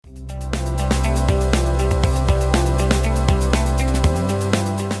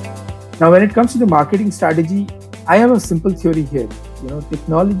Now, when it comes to the marketing strategy, I have a simple theory here.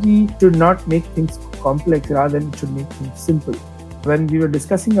 Technology should not make things complex, rather than it should make things simple. When we were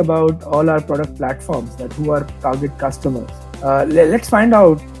discussing about all our product platforms, that who are target customers, let's find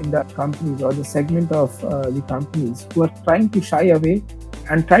out in the companies or the segment of the companies who are trying to shy away,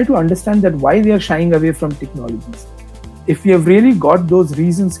 and try to understand that why they are shying away from technologies. If you have really got those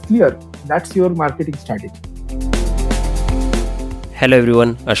reasons clear, that's your marketing strategy. Hello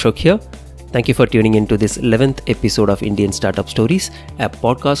everyone, Ashok here. Thank you for tuning into this 11th episode of Indian Startup Stories, a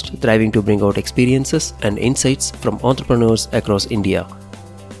podcast thriving to bring out experiences and insights from entrepreneurs across India.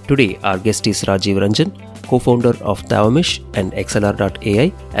 Today, our guest is Rajeev Ranjan, co-founder of Taomish and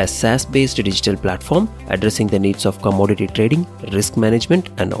XLR.ai, a SaaS-based digital platform addressing the needs of commodity trading, risk management,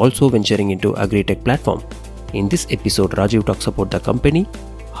 and also venturing into Agri-tech platform. In this episode, Rajeev talks about the company,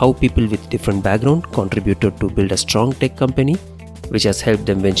 how people with different background contributed to build a strong tech company, which has helped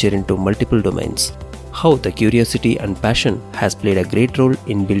them venture into multiple domains, how the curiosity and passion has played a great role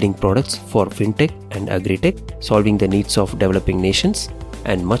in building products for fintech and agri-tech, solving the needs of developing nations,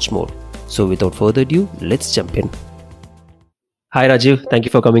 and much more. So without further ado, let's jump in. Hi Rajeev, thank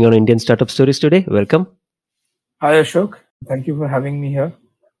you for coming on Indian Startup Stories today. Welcome. Hi Ashok, thank you for having me here.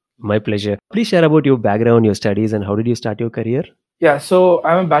 My pleasure. Please share about your background, your studies, and how did you start your career? Yeah, so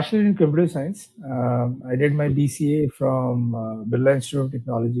I'm a bachelor in computer science. I did my BCA from Birla Institute of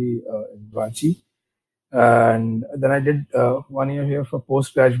Technology in Ranchi. And then I did 1 year here for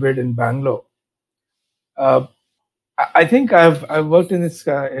postgraduate in Bangalore. I think I've worked in this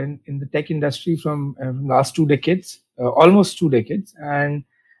in the tech industry from last 2 decades, almost 2 decades, and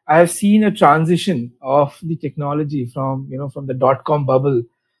I have seen a transition of the technology from the .com bubble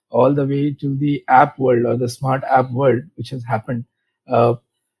all the way to the app world or the smart app world, which has happened.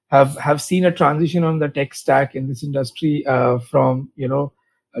 Have seen a transition on the tech stack in this industry from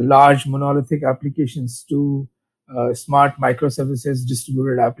large monolithic applications to smart microservices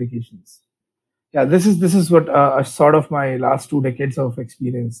distributed applications. Yeah, this is what sort of my last 2 decades of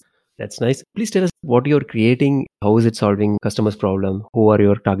experience. That's nice. Please tell us what you're creating. How is it solving customers' problem? Who are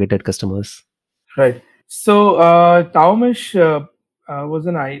your targeted customers? Right. So Taomish was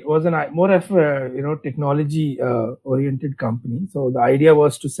more of a technology oriented company. So the idea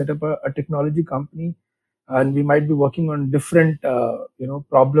was to set up a technology company, and we might be working on different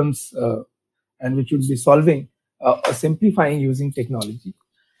problems, and which would be solving simplifying using technology.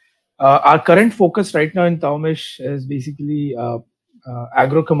 Our current focus right now in Taomish is basically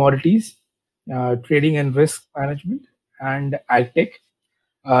agro commodities, trading and risk management, and ag tech.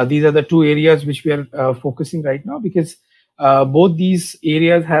 These are the 2 areas which we are focusing right now, because both these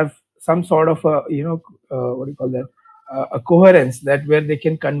areas have some sort of a a coherence, that where they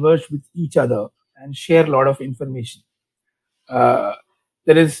can converge with each other and share a lot of information.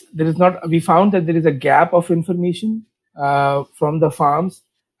 We found that there is a gap of information from the farms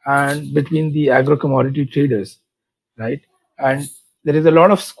and between the agro commodity traders, right? And there is a lot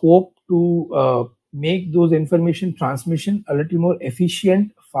of scope to make those information transmission a little more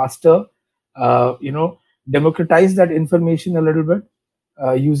efficient, faster, democratize that information a little bit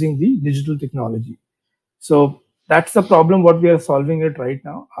using the digital technology. So that's the problem what we are solving it right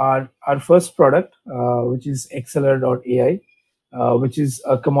now. Our first product, which is XLR.ai, which is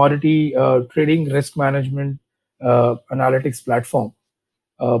a commodity trading risk management analytics platform.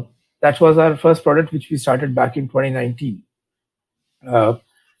 That was our first product, which we started back in 2019.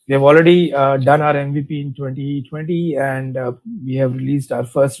 We have already done our MVP in 2020, and we have released our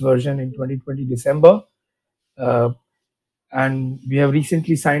first version in 2020 December. And we have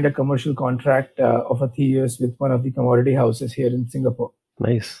recently signed a commercial contract of 3 years with one of the commodity houses here in Singapore.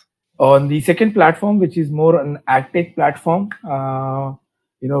 Nice. On the second platform, which is more an ag tech platform,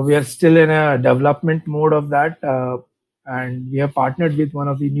 we are still in a development mode of that, and we have partnered with one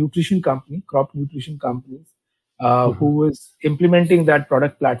of the crop nutrition companies, who is implementing that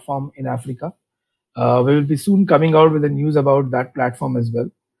product platform in Africa. We will be soon coming out with the news about that platform as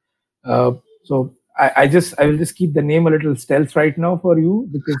well. So I will just keep the name a little stealth right now for you,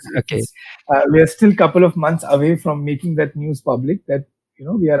 because Okay. We are still a couple of months away from making that news public, that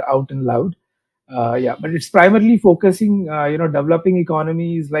we are out and loud. But it's primarily focusing, developing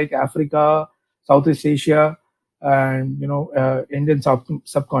economies like Africa, Southeast Asia, and Indian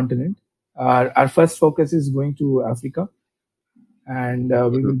subcontinent. Our first focus is going to Africa, and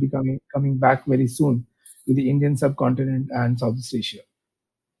we will be coming back very soon to the Indian subcontinent and Southeast Asia.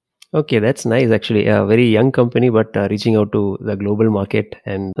 Okay, that's nice actually. A very young company, but reaching out to the global market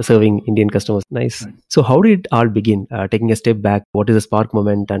and serving Indian customers. Nice. Right. So how did it all begin? Taking a step back, what is the spark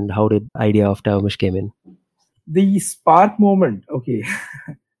moment and how did the idea of Taomish came in? The spark moment, okay.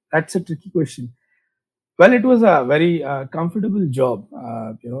 That's a tricky question. Well, it was a very comfortable job.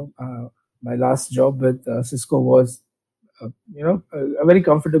 My last job with Cisco was, a very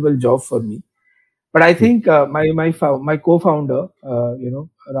comfortable job for me. But I think my co-founder,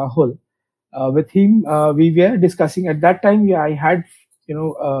 Rahul, with him, we were discussing at that time. Yeah, I had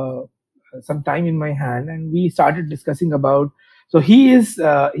some time in my hand, and we started discussing about. So he's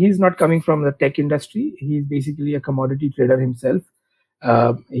not coming from the tech industry. He's basically a commodity trader himself.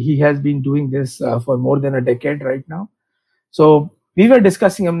 He has been doing this for more than a decade right now. So we were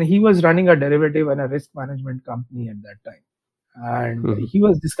discussing. I mean, he was running a derivative and a risk management company at that time, and he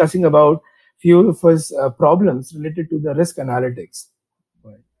was discussing about few of his problems related to the risk analytics.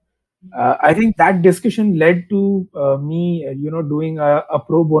 I think that discussion led to me, doing a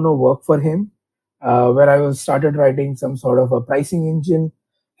pro bono work for him, where I was started writing some sort of a pricing engine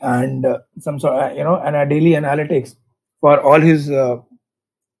and some sort, and a daily analytics for all his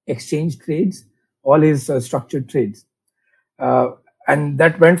exchange trades, all his structured trades, and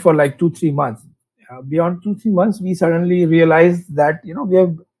that went for like 2-3 months. Beyond 2-3 months, we suddenly realized that we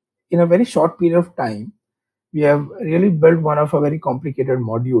have, in a very short period of time, we have really built one of a very complicated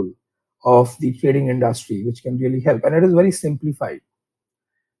module of the trading industry, which can really help. And it is very simplified.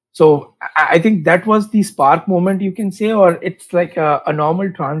 So I think that was the spark moment, you can say, or it's like a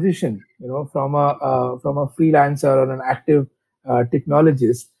normal transition, from a freelancer or an active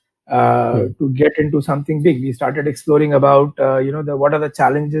technologist to get into something big. We started exploring about, what are the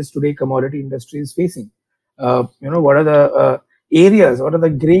challenges today commodity industry is facing. What are the areas, what are the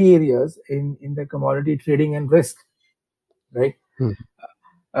gray areas in the commodity trading and risk, right?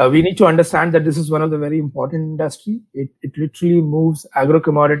 We need to understand that this is one of the very important industry. It literally moves agro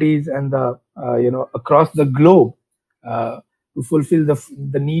commodities and the across the globe to fulfill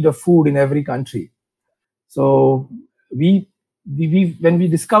the need of food in every country. So we when we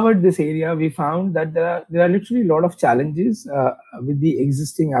discovered this area, we found that there are literally a lot of challenges with the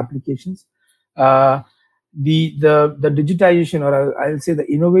existing applications. The digitization, or I'll say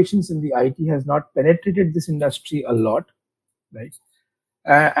the innovations in the IT, has not penetrated this industry a lot, right?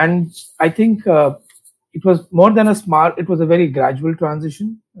 And I think it was more than it was a very gradual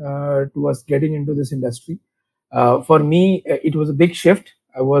transition to us getting into this industry. For me, it was a big shift.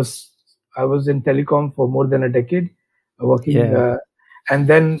 I was in telecom for more than a decade, working, and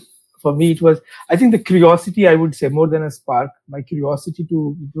then for me it was, I think, the curiosity, I would say, more than a spark. My curiosity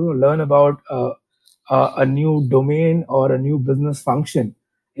to learn about a new domain or a new business function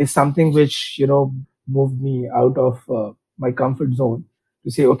is something which moved me out of my comfort zone to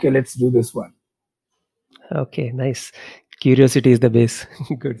say, okay, let's do this one. Okay, nice. Curiosity is the base.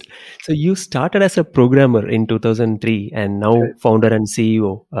 Good. So you started as a programmer in 2003 and now founder and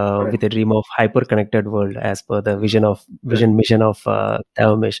CEO with a dream of hyper-connected world as per the mission of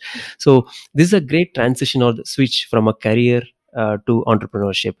Taomish. So this is a great transition or the switch from a career to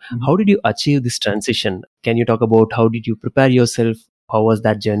entrepreneurship. How did you achieve this transition? Can you talk about how did you prepare yourself? How was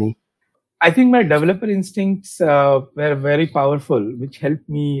that journey? I think my developer instincts were very powerful, which helped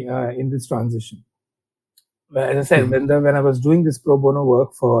me in this transition. As I said, when I was doing this pro bono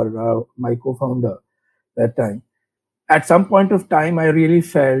work for my co-founder that time, at some point of time, I really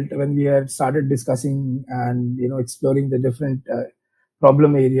felt, when we had started discussing and exploring the different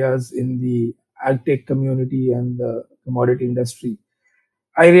problem areas in the ag tech community and the commodity industry,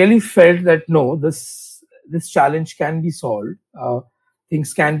 I really felt that no, this challenge can be solved.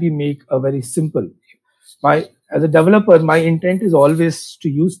 Things can be made very simple. As a developer, my intent is always to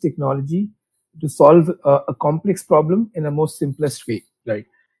use technology to solve a complex problem in the most simplest way, right?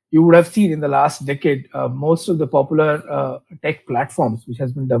 You would have seen in the last decade, most of the popular tech platforms which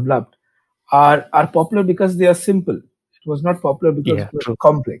has been developed are popular because they are simple. It was not popular because it was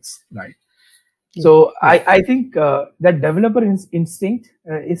complex, right? So I think that developer instinct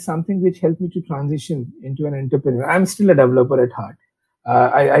is something which helped me to transition into an entrepreneur. I'm still a developer at heart.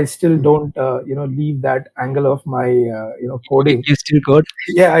 I still don't, leave that angle of my, coding. You still code?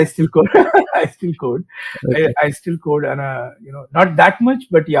 Yeah, I still code. I still code. Okay. I still code, and not that much,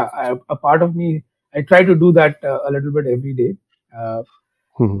 but yeah, a part of me, I try to do that a little bit every day.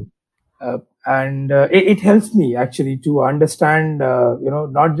 And it helps me actually to understand,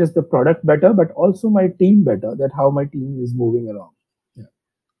 not just the product better, but also my team better, that how my team is moving along.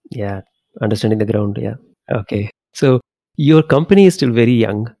 Yeah, understanding the ground. Yeah. Okay. So your company is still very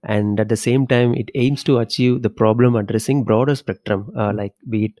young, and at the same time, it aims to achieve the problem addressing broader spectrum, like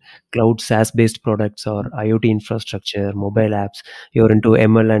be it cloud SaaS based products or IoT infrastructure, mobile apps. You're into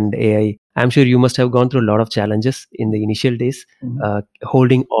ML and AI. I'm sure you must have gone through a lot of challenges in the initial days,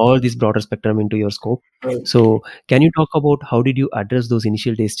 holding all this broader spectrum into your scope. Right. So, can you talk about how did you address those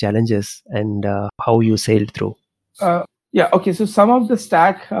initial days challenges and how you sailed through? Yeah. Okay. So some of the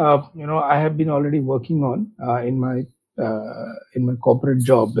stack, I have been already working on in my corporate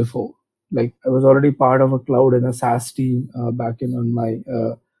job before. Like I was already part of a cloud and a SaaS team back in on my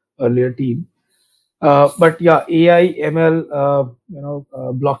earlier team. But yeah, AI, ML,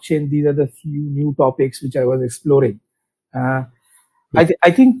 blockchain. These are the few new topics which I was exploring. I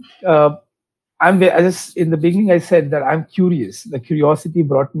think I just in the beginning I said that I'm curious. The curiosity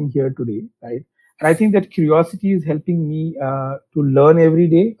brought me here today, right? And I think that curiosity is helping me to learn every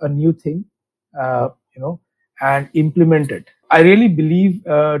day a new thing, and implement it. I really believe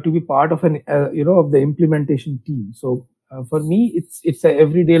to be part of of the implementation team. So for me, it's a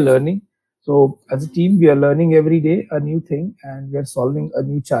everyday learning. So as a team, we are learning every day a new thing, and we are solving a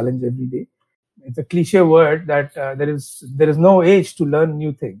new challenge every day. It's a cliche word that there is no age to learn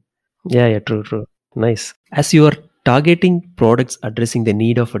new thing. Yeah, true, true. Nice. As you are targeting products addressing the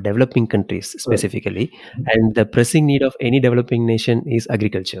need of developing countries Right. specifically, and the pressing need of any developing nation is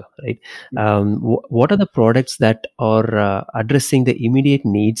agriculture, right? What are the products that are addressing the immediate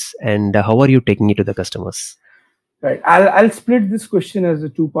needs, and how are you taking it to the customers? Right. I'll split this question as a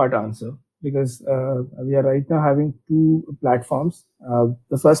two-part answer because we are right now having two platforms.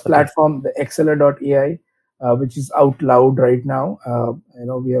 The first Okay. platform, the Exceller.ai, which is out loud right now.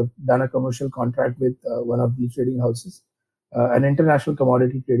 We have done a commercial contract with one of the trading houses, an international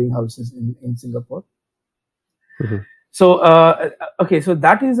commodity trading houses in Singapore. Mhm. So, okay, so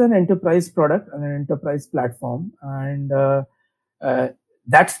that is an enterprise product and an enterprise platform, and uh,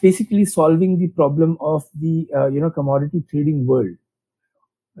 that's basically solving the problem of the commodity trading world,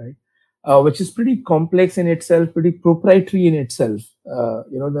 right? Which is pretty complex in itself, pretty proprietary in itself.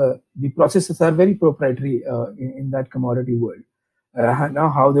 The processes are very proprietary in that commodity world. Now,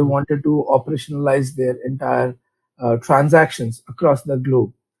 how they wanted to operationalize their entire transactions across the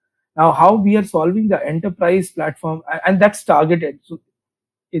globe. Now, how we are solving the enterprise platform, and that's targeted. So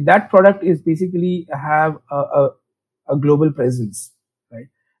that product is basically have a global presence, right?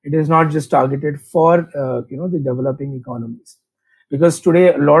 It is not just targeted for the developing economies, because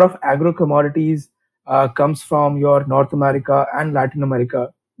today a lot of agro commodities comes from your North America and Latin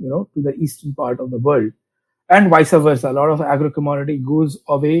America, to the eastern part of the world, and vice versa. A lot of agro commodity goes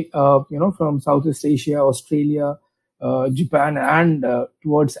away, from Southeast Asia, Australia, Japan, and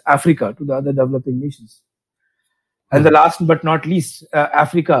towards Africa to the other developing nations. And the last but not least,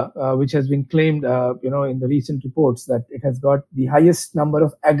 Africa, which has been claimed, in the recent reports that it has got the highest number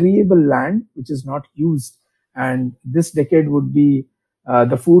of agreeable land which is not used, and this decade would be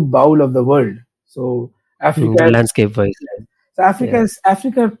the food bowl of the world. So Africa, Landscape wise. so Yeah.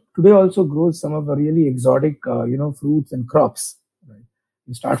 Africa today also grows some of the really exotic, fruits and crops. Right?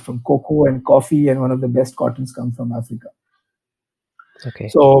 You start from cocoa and coffee, and one of the best cottons come from Africa. Okay.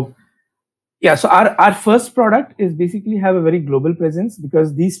 So yeah, so our first product is basically have a very global presence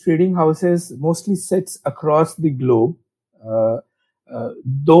because these trading houses mostly sits across the globe, uh,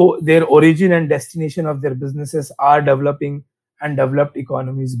 though their origin and destination of their businesses are developing and developed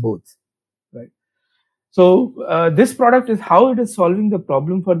economies both, right? So this product is how it is solving the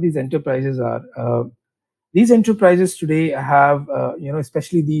problem for these enterprises are. These enterprises today have,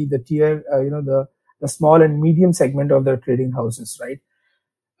 especially the tier, the small and medium segment of the trading houses, right?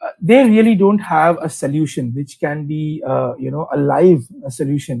 They really don't have a solution which can be a live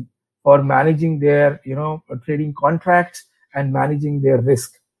solution for managing their trading contracts and managing their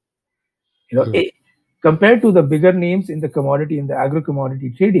risk. Compared to the bigger names in the commodity, in the agro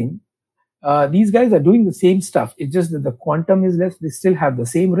commodity trading, these guys are doing the same stuff. It's just that the quantum is less. They still have the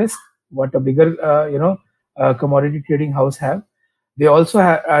same risk what a bigger commodity trading house have. They also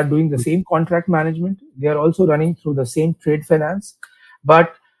are doing the same contract management. They are also running through the same trade finance,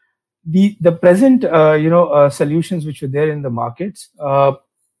 but the present solutions which were there in the markets were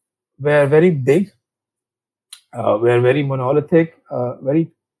very big, were very monolithic,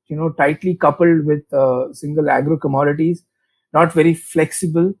 very tightly coupled with single agro commodities, not very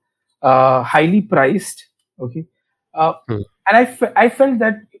flexible, highly priced. Okay, and I felt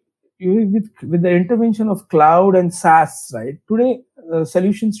that with the intervention of cloud and SaaS, right, today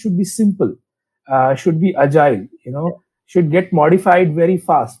solutions should be simple, should be agile, should get modified very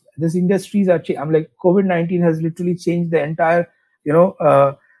fast. These industries are I'm like COVID-19 has literally changed the entire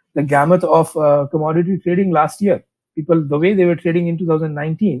the gamut of commodity trading last year. People, the way they were trading in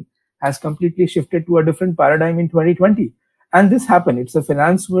 2019 has completely shifted to a different paradigm in 2020. And this happened. It's a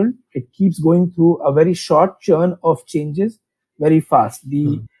finance world. It keeps going through a very short churn of changes very fast.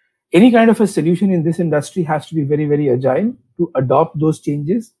 any kind of a solution in this industry has to be very, very agile to adopt those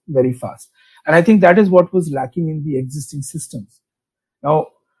changes very fast. And I think that is what was lacking in the existing systems. Now,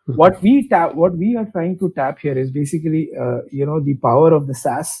 what we are trying to tap here is basically, the power of the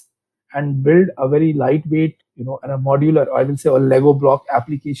SaaS and build a very lightweight, and a modular, I will say, a Lego block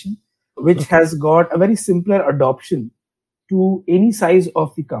application, which has got a very simpler adoption to any size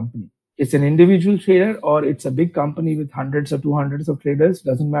of the company. It's an individual trader or it's a big company with hundreds or 200s of traders,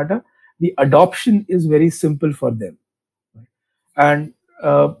 doesn't matter. The adoption is very simple for them. And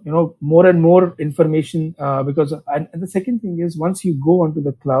more and more information, because and the second thing is, once you go onto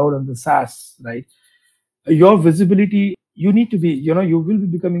the cloud and the SaaS, right, your visibility, you need to be, you will be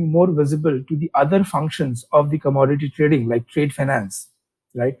becoming more visible to the other functions of the commodity trading, like trade finance,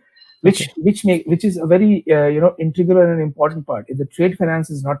 right? Which is a very integral and an important part. If the trade finance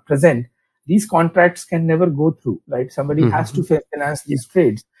is not present, these contracts can never go through, right? Somebody has to finance these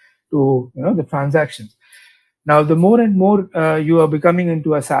trades to the transactions. Now, the more and more you are becoming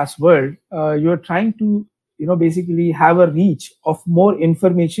into a SaaS world, you are trying to basically have a reach of more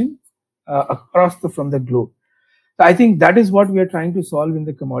information across from the globe. So I think that is what we are trying to solve in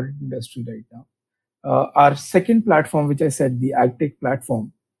the commodity industry right now. Our second platform, which I said, the AgTech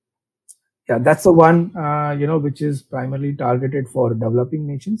platform, that's the one which is primarily targeted for developing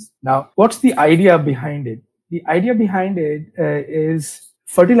nations. Now, what's the idea behind it? The idea behind it is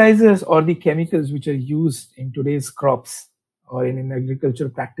fertilizers or the chemicals which are used in today's crops or in agriculture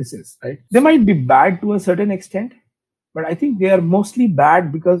practices, right? They might be bad to a certain extent, but I think they are mostly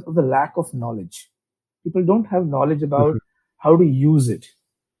bad because of the lack of knowledge. People don't have knowledge about how to use it.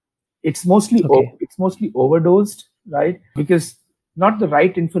 It's mostly overdosed, right? Because not the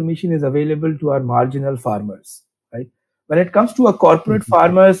right information is available to our marginal farmers, right? When it comes to a corporate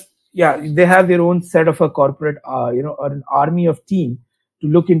farmers, they have their own set of a corporate, or an army of team to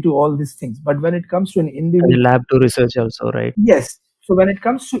look into all these things. But when it comes to an individual, and a lab to research also, right? Yes. So when it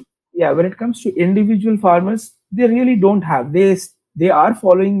comes to individual farmers, they really don't have. They are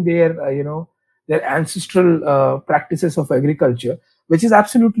following their their ancestral practices of agriculture, which is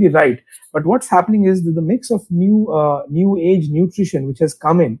absolutely right. But what's happening is that the mix of new age nutrition which has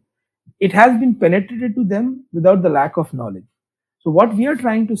come in, it has been penetrated to them without the lack of knowledge. So what we are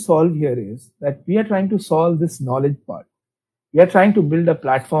trying to solve here is that we are trying to solve this knowledge part. We are trying to build a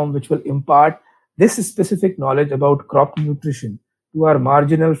platform which will impart this specific knowledge about crop nutrition to our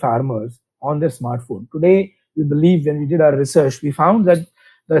marginal farmers on their smartphone. Today, we believe, when we did our research, we found that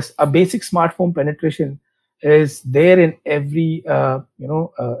a basic smartphone penetration is there in every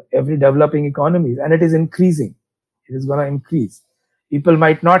every developing economies, and it is increasing. It is going to increase. People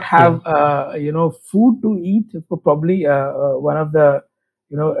might not have food to eat, probably one of the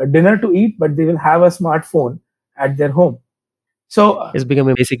dinner to eat, but they will have a smartphone at their home. So it's become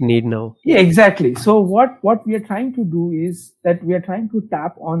a basic need now. Yeah, exactly. So what we are trying to do is that we are trying to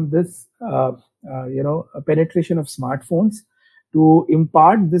tap on this penetration of smartphones to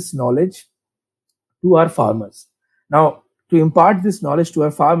impart this knowledge to our farmers. Now, to impart this knowledge to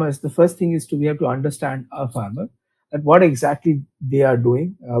our farmers, the first thing is we have to understand our farmer, that what exactly they are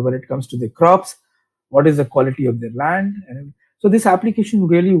doing when it comes to their crops, what is the quality of their land. And so this application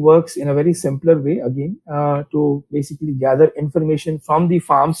really works in a very simpler way, again, to basically gather information from the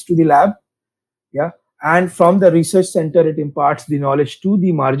farms to the lab. And from the research center, it imparts the knowledge to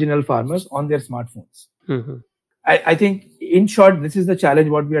the marginal farmers on their smartphones. I think, in short, this is the challenge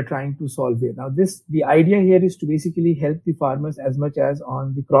what we are trying to solve here. Now, the idea here is to basically help the farmers as much as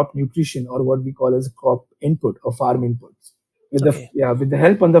on the crop nutrition, or what we call as crop input or farm inputs. With the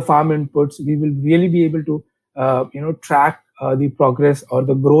help on the farm inputs, we will really be able to track the progress or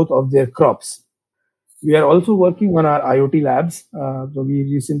the growth of their crops. We are also working on our IoT labs. So we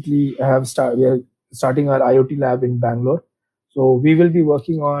recently we are starting our IoT lab in Bangalore. So we will be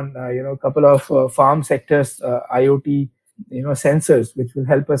working on a couple of farm sectors IoT sensors, which will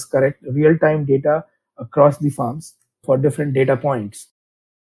help us correct real-time data across the farms for different data points,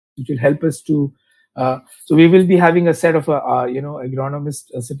 which will help us to. So we will be having a set of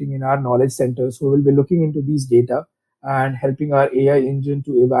agronomists sitting in our knowledge centers who will be looking into these data and helping our AI engine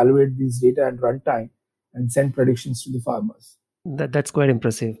to evaluate these data at runtime and send predictions to the farmers. That's quite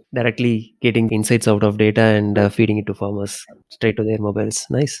impressive. Directly getting insights out of data and feeding it to farmers straight to their mobiles.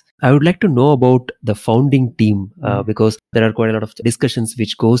 Nice. I would like to know about the founding team because there are quite a lot of discussions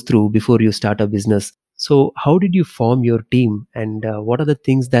which goes through before you start a business. So how did you form your team, and what are the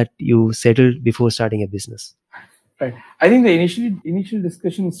things that you settled before starting a business? Right. I think the initial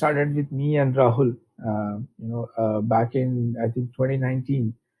discussion started with me and Rahul, back in, I think,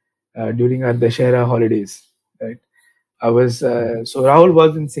 2019 during our Dussehra holidays. Right. So Rahul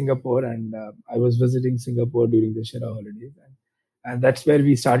was in Singapore, and I was visiting Singapore during the Shira holidays, and that's where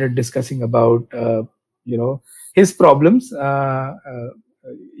we started discussing about his problems, in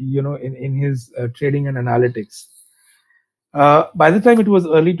his trading and analytics. By the time it was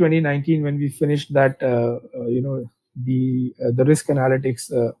early 2019 when we finished that, the risk analytics.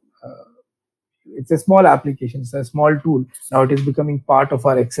 It's a small application, it's a small tool. Now it is becoming part of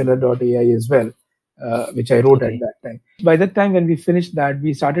our Exceler.ai as well, which I wrote at that time. By that time, when we finished that,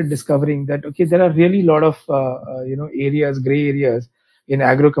 we started discovering that okay, there are really a lot of areas, gray areas in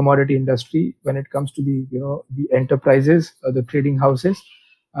agro commodity industry when it comes to the enterprises or the trading houses.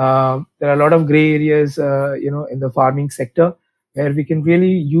 There are a lot of gray areas, in the farming sector where we can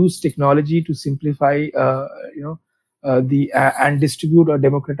really use technology to simplify, and distribute or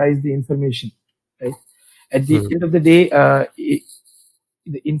democratize the information. Right. At the end of the day, the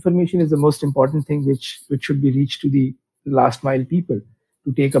information is the most important thing which should be reached to the last mile people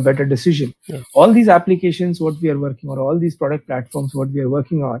to take a better decision. All these applications what we are working on, all these product platforms what we are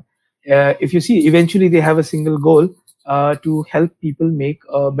working on, if you see, eventually they have a single goal, to help people make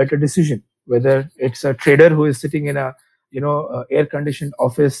a better decision, whether it's a trader who is sitting in a air conditioned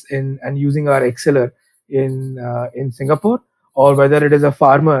office and using our Exceler in Singapore, or whether it is a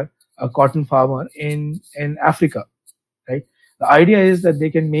farmer, a cotton farmer in Africa. Right. The idea is that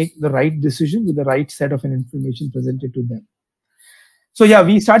they can make the right decision with the right set of information presented to them. So yeah,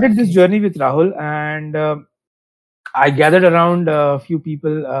 we started this journey with Rahul, and I gathered around a few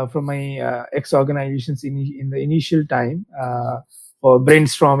people from my ex-organizations in the initial time for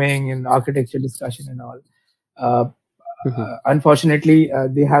brainstorming and architecture discussion and all. Unfortunately,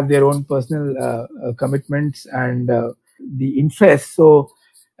 they have their own personal commitments and the interest. So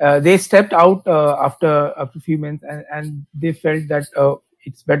they stepped out after a few months, and they felt that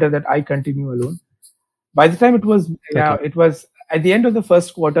it's better that I continue alone. By the time it was at the end of the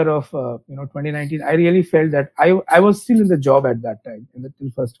first quarter of 2019, I really felt that I was still in the job at that time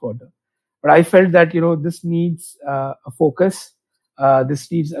till first quarter, but I felt that this needs a focus, this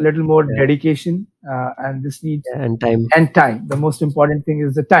needs a little more dedication, and this needs time. The most important thing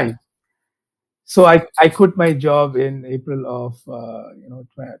is the time. So I quit my job in April of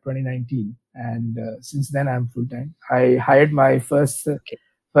 2019, and since then I'm full time. I hired my first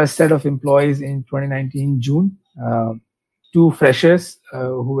set of employees in 2019 June. Two freshers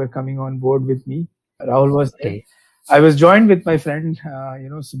who were coming on board with me. Rahul was there. I was joined with my friend,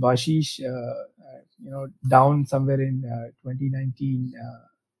 Subhashish, down somewhere in 2019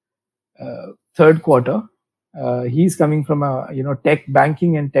 third quarter. He's coming from a tech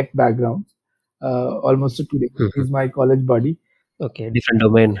banking and tech background. Almost a 2 decades. He's my college buddy. Okay, different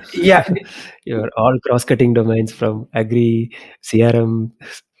domain. Yeah. You're all cross-cutting domains from Agri, CRM,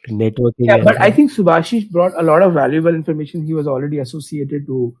 networking. Yeah, but I think Subhashish brought a lot of valuable information. He was already associated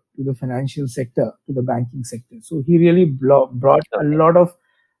to the financial sector, to the banking sector. So he really brought a lot of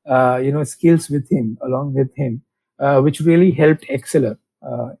skills with him, along with him, which really helped Exceler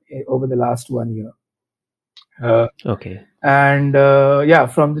over the last 1 year. And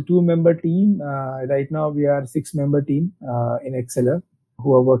from the 2-member team, right now we are 6-member team in Exceler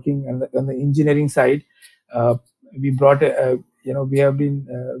who are working on the engineering side. We brought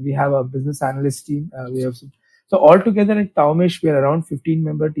we have a business analyst team. So altogether at Taomish we are around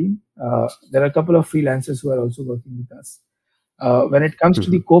 15-member team. There are a couple of freelancers who are also working with us. When it comes to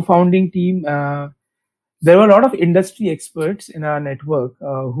the co-founding team, there were a lot of industry experts in our network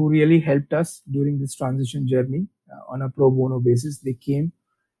who really helped us during this transition journey on a pro bono basis. They came,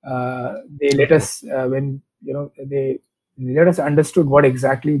 they let us they let us understood what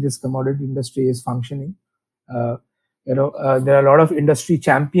exactly this commodity industry is functioning. There are a lot of industry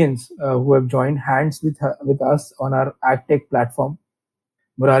champions who have joined hands with us on our AgTech platform.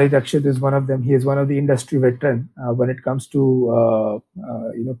 Murari Dakshat is one of them. He is one of the industry veteran when it comes to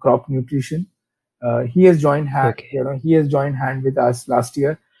crop nutrition. He has joined hand. He has joined hand with us last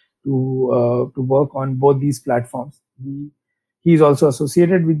year to work on both these platforms. He is also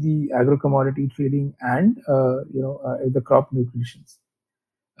associated with the agro commodity trading and the crop nutrition.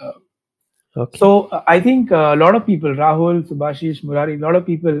 So I think a lot of people, Rahul, Subhashish, Murari, a lot of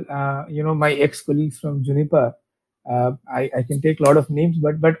people, my ex-colleagues from Juniper, I can take a lot of names,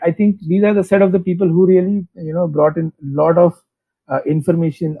 but I think these are the set of the people who really, brought in a lot of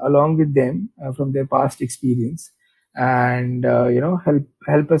information along with them from their past experience, and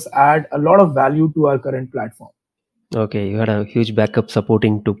help us add a lot of value to our current platform. Okay, you had a huge backup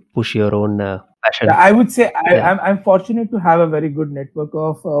supporting to push your own passion. I would say I'm fortunate to have a very good network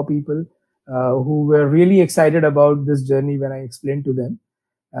of people who were really excited about this journey when I explained to them.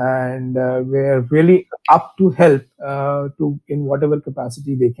 and we're really up to help to in whatever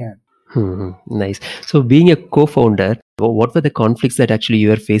capacity they can. Nice. So, being a co-founder, what were the conflicts that actually you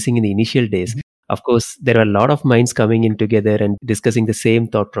were facing in the initial days? Of course, there are a lot of minds coming in together and discussing the same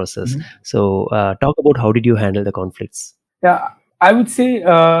thought process. So, talk about how did you handle the conflicts? Yeah, I would say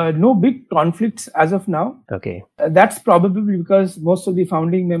no big conflicts as of now. Okay. That's probably because most of the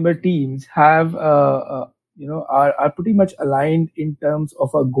founding member teams have, are pretty much aligned in terms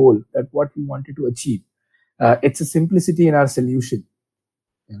of a goal that what we wanted to achieve. It's a simplicity in our solution.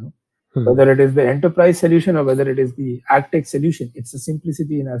 Whether it is the enterprise solution or whether it is the AgTech solution, it's a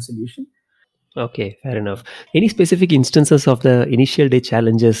simplicity in our solution. Okay, fair enough. Any specific instances of the initial day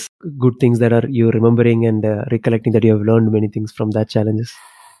challenges, good things that are you remembering and recollecting that you have learned many things from that challenges?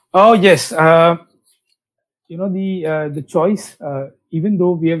 Oh yes, the choice. Even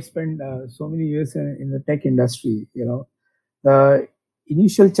though we have spent so many years in the tech industry, the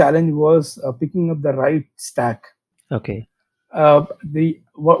initial challenge was picking up the right stack. Okay.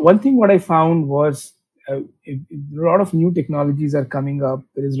 One thing what I found was a lot of new technologies are coming up.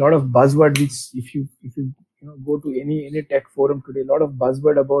 There is a lot of buzzword which if you go to any tech forum today, a lot of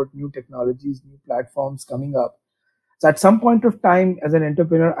buzzword about new technologies, new platforms coming up. So at some point of time as an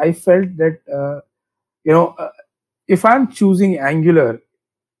entrepreneur, I felt that if I'm choosing Angular,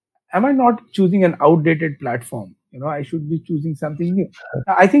 am I not choosing an outdated platform? I should be choosing something new.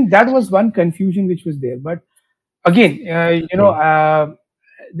 I think that was one confusion which was there. But again,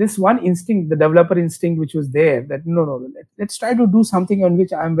 this one instinct, the developer instinct, which was there, that no, let's try to do something on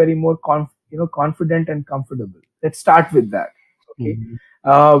which I'm very more confident and comfortable. Let's start with that. Okay,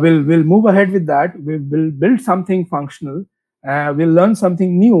 we'll move ahead with that. We'll build something functional. We'll learn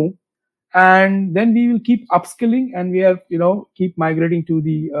something new, and then we will keep upskilling, and we are keep migrating to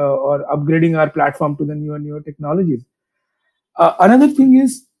the or upgrading our platform to the newer technologies. Another thing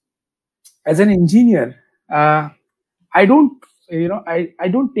is, as an engineer, I don't I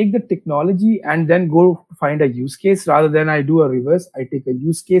don't take the technology and then go find a use case. Rather than I do a reverse, I take a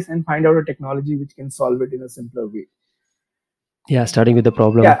use case and find out a technology which can solve it in a simpler way. Yeah, starting with the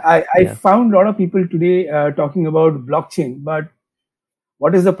problem. Yeah, I found a lot of people today talking about blockchain, but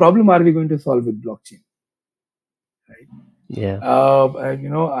what is the problem are we going to solve with blockchain? Right? Yeah.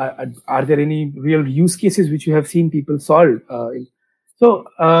 Are there any real use cases which you have seen people solve? Let's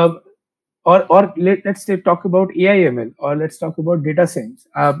talk about AI/ML, or let's talk about data science.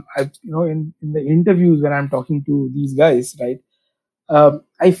 In the interviews when I'm talking to these guys, right,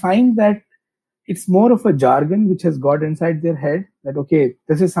 I find that it's more of a jargon which has got inside their head that, okay,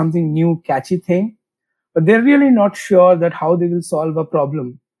 this is something new, catchy thing, but they're really not sure that how they will solve a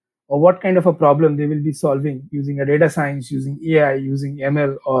problem or what kind of a problem they will be solving using a data science, using AI, using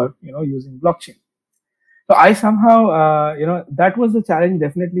ML, or using blockchain. So I somehow, that was the challenge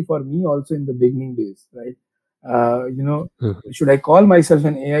definitely for me also in the beginning days, right? Should I call myself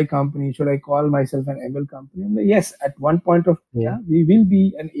an AI company? Should I call myself an ML company? I'm like, yes, at one point of we will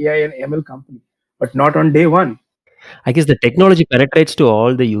be an AI and ML company, but not on day one. I guess the technology penetrates to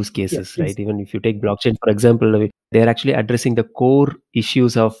all the use cases, right? Even if you take blockchain, for example, they are actually addressing the core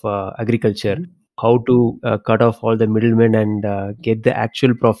issues of agriculture, how to cut off all the middlemen and get the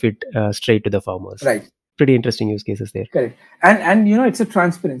actual profit straight to the farmers. Right. Pretty interesting use cases there. Correct. And it's a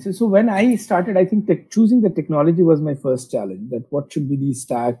transparency. So when I started, I think choosing the technology was my first challenge, that what should be the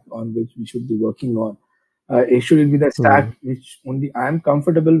stack on which we should be working on. Should it be the stack which only I'm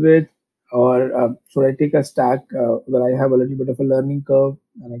comfortable with, or should I take a stack where I have a little bit of a learning curve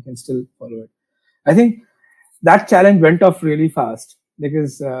and I can still follow it? I think that challenge went off really fast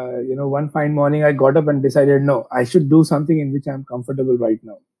because, one fine morning I got up and decided, no, I should do something in which I'm comfortable right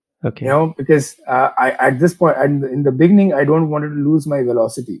now. Okay. Because I at this point, and in the beginning, I don't wanted to lose my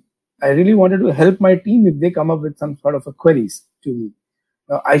velocity. I really wanted to help my team if they come up with some sort of a queries to me.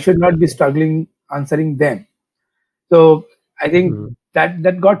 I should not be struggling answering them. So I think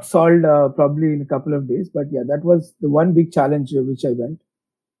that got solved probably in a couple of days. But yeah, that was the one big challenge which I went.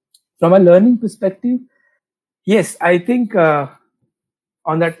 From a learning perspective, yes, I think on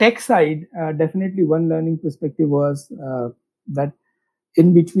the tech side, definitely one learning perspective was that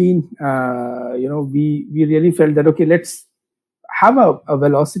in between, we really felt that, okay, let's have a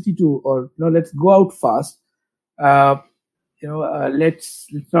velocity let's go out fast. Let's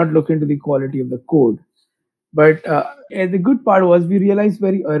not look into the quality of the code. But the good part was we realized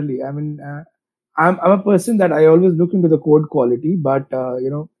very early. I mean, I'm a person that I always look into the code quality, but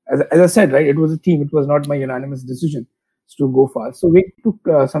as I said, right, it was a team. It was not my unanimous decision to go fast. So we took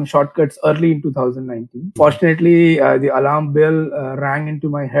some shortcuts early in 2019. Fortunately, the alarm bell rang into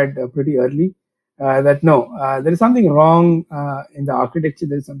my head pretty early, that no, there is something wrong in the architecture.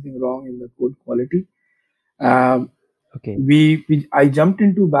 There is something wrong in the code quality. Um, Okay. I jumped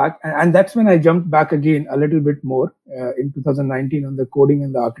into back, and that's when I jumped back again a little bit more in 2019 on the coding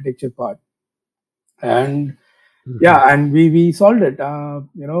and the architecture part. And Mhm. yeah, and we solved it.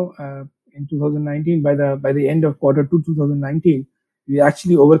 In 2019, by the end of quarter two 2019, we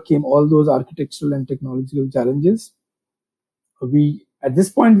actually overcame all those architectural and technological challenges. We At this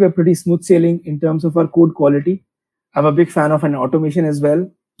point we're pretty smooth sailing in terms of our code quality. I'm a big fan of an automation as well.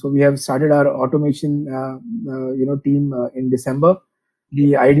 So we have started our automation team in December.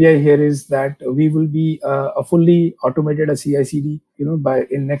 The idea here is that we will be a fully automated a CI/CD by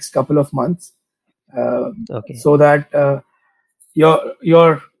in next couple of months, uh, Okay. so that your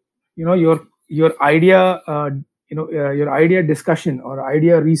your idea your idea discussion or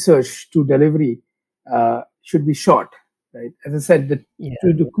idea research to delivery should be short, right? As I said, the Yeah.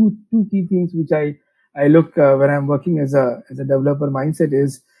 two key things which I look when I'm working as a developer mindset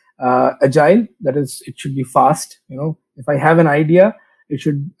is agile. That is, it should be fast. If I have an idea, I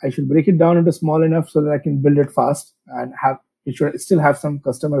should break it down into small enough so that I can build it fast and have it should still have some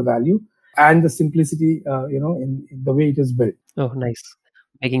customer value, and the simplicity in the way it is built. Oh, nice.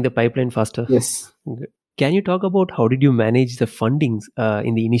 Making the pipeline faster. Yes. Good. Can you talk about how did you manage the fundings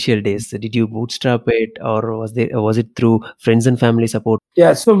in the initial days? Did you bootstrap it, or was it through friends and family support?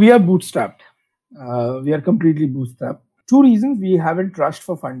 Yeah, so we are bootstrapped. We are completely bootstrapped. Two reasons: we haven't rushed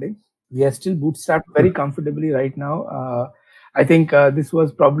for funding. We are still bootstrapped very comfortably right now. I think this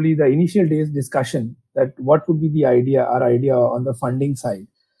was probably the initial days discussion that what would be our idea on the funding side.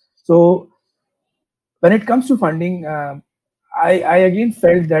 So when it comes to funding, I again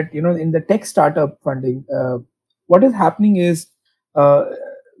felt that in the tech startup funding, what is happening is uh,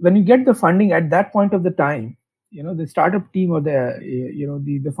 when you get the funding at that point of the time, the startup team or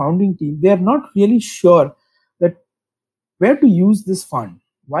the founding team, they are not really sure that where to use this fund,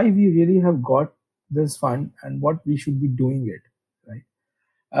 why we really have got this fund, and what we should be doing it,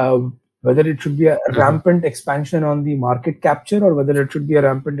 right? Whether it should be a Mhm. rampant expansion on the market capture, or whether it should be a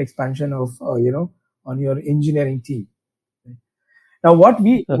rampant expansion of on your engineering team. Now what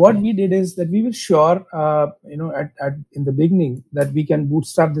Okay. we did is that we were sure at in the beginning that we can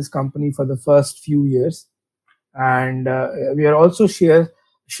bootstrap this company for the first few years, and we are also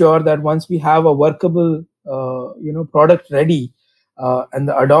sure that once we have a workable product ready, and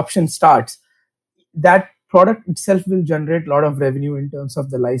the adoption starts, that product itself will generate a lot of revenue in terms of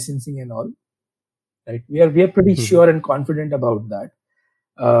the licensing and all, right? We are pretty Mhm. sure and confident about that.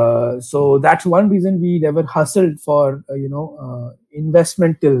 So that's one reason we never hustled for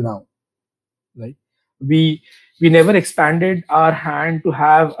investment till now, right? We we never expanded our hand to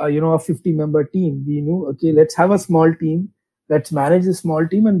have a 50-member team. We knew, okay, let's have a small team, let's manage a small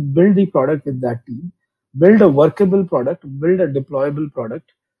team and build the product with that team, build a workable product, build a deployable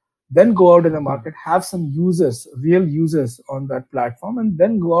product, then go out in the Mhm. market, have some users, real users on that platform, and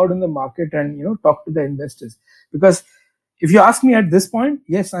then go out in the market and talk to the investors. Because if you ask me at this point,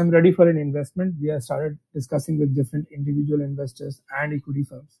 yes, I'm ready for an investment. We have started discussing with different individual investors and equity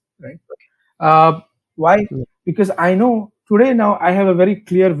firms, right? uh, why? Yeah. Because I know today, now I have a very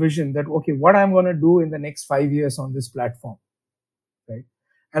clear vision that okay, what I'm going to do in the next 5 years on this platform, right?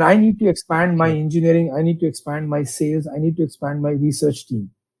 And I need to expand my Okay. engineering, I need to expand my sales, I need to expand my research team,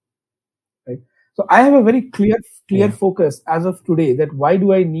 right? So I have a very clear Yeah. focus as of today that why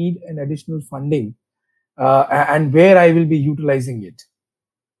do I need an additional funding, and where I will be utilizing it,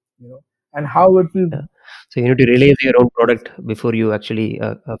 and how it will. Yeah. So you need to realize your own product before you actually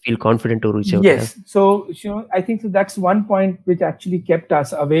feel confident to reach out. Yeah. Yes. So, I think so that's one point which actually kept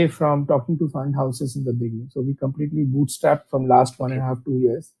us away from talking to fund houses in the beginning. So we completely bootstrapped from last one and Okay. a half, 2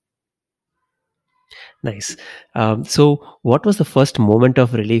 years. Nice. So, what was the first moment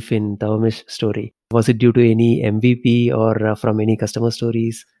of relief in Taomish story? Was it due to any MVP or from any customer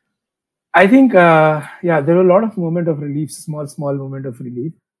stories? I think, yeah, there were a lot of moment of relief, small moment of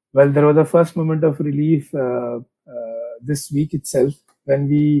relief. Well, there was the first moment of relief this week itself when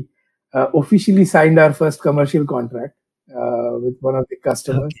we officially signed our first commercial contract with one of the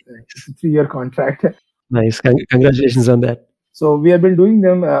customers. Okay, It's nice. a 3-year contract. Nice. Congratulations on that. So we have been doing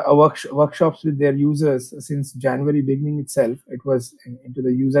them workshops with their users since January beginning itself. It was into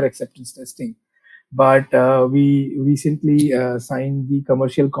the user acceptance testing, but we recently signed the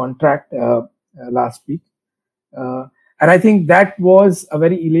commercial contract last week, uh, and I think that was a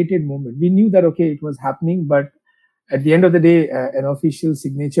very elated moment. We knew that okay, it was happening, but at the end of the day, an official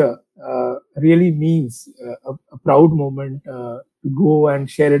signature really means a proud moment to go and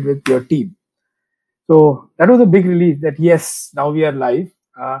share it with your team. So that was a big relief that yes, now we are live.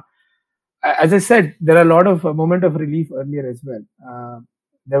 Uh, as I said, there are a lot of moment of relief earlier as well.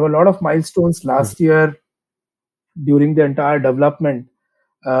 There were a lot of milestones last year during the entire development,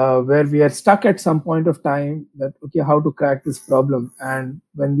 where we are stuck at some point of time that, okay, how to crack this problem. And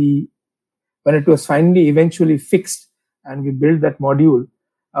when it was finally eventually fixed and we built that module,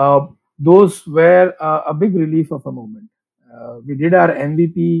 those were a big relief of a moment. We did our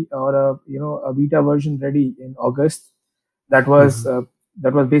MVP, or a beta version, ready in August. That was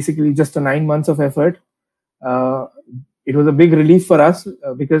basically just a 9 months of effort. Uh, it was a big relief for us,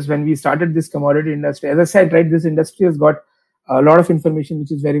 because when we started this commodity industry, as I said, right, this industry has got a lot of information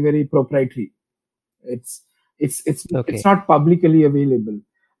which is very, very proprietary. It's Okay. it's not publicly available,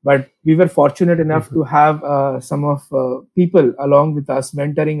 but we were fortunate enough to have some of people along with us,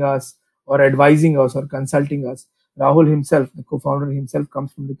 mentoring us or advising us or consulting us. Rahul himself, the co-founder himself,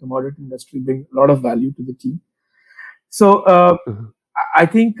 comes from the commodity industry, bring a lot of value to the team. So I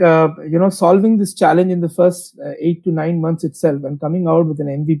think solving this challenge in the first 8 to 9 months itself, and coming out with an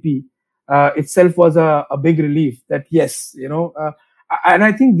MVP itself was a big relief. That yes, and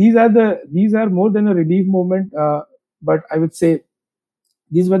I think these are more than a relief moment, but I would say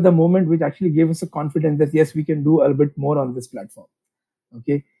these were the moment which actually gave us a confidence that yes, we can do a bit more on this platform.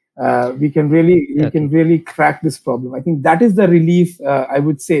 Okay, we can really crack this problem. I think that is the relief I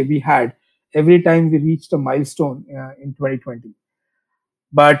would say we had every time we reached a milestone in 2020.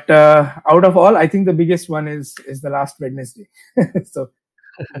 But out of all, I think the biggest one is the last Wednesday. So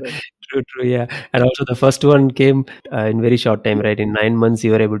True, yeah. And also the first one came in very short time, right? In 9 months,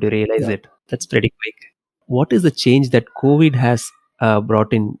 you were able to realize yeah. it. That's pretty quick. What is the change that COVID has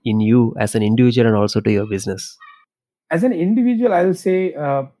brought in you as an individual and also to your business? As an individual, I'll say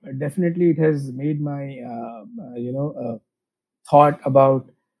definitely it has made my thought about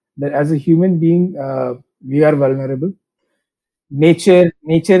that as a human being, we are vulnerable. Nature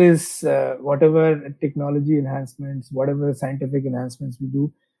is whatever technology enhancements, whatever scientific enhancements we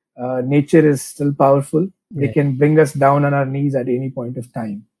do, nature is still powerful. They can bring us down on our knees at any point of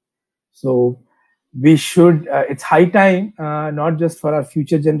time. So we should, it's high time, not just for our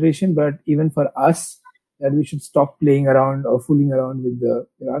future generation, but even for us, that we should stop playing around or fooling around with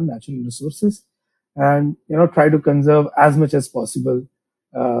our natural resources, and try to conserve as much as possible,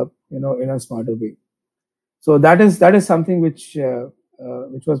 in a smarter way. So that is something which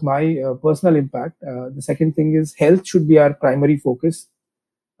was my personal impact. The second thing is health should be our primary focus.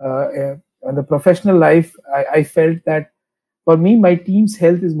 On the professional life, I felt that for me, my team's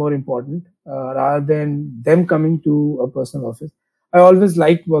health is more important rather than them coming to a personal office. I always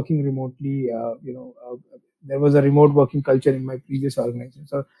liked working remotely. There was a remote working culture in my previous organization,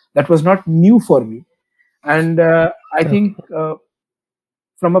 so that was not new for me. And I think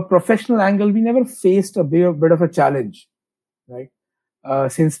from a professional angle, we never faced a bit of a challenge, right?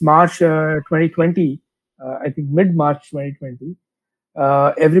 Since March 2020, I think mid March 2020,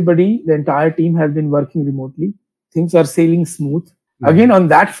 everybody, the entire team has been working remotely. Things are sailing smooth. Again, on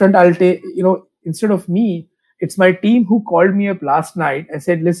that front, I'll take, instead of me, it's my team who called me up last night. I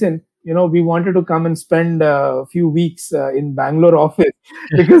said, listen, we wanted to come and spend a few weeks in Bangalore office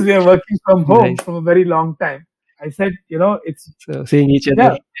because we are working from home from a very long time. I said, it's So seeing each yeah.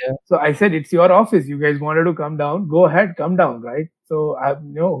 other. So I said, it's your office. You guys wanted to come down. Go ahead, come down, right? So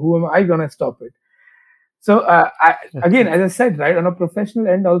who am I gonna stop it? So again, as I said, right, on a professional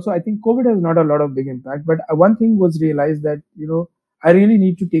end, also I think COVID has not a lot of big impact. But one thing was realized that I really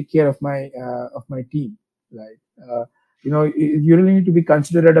need to take care of my team, right? You really need to be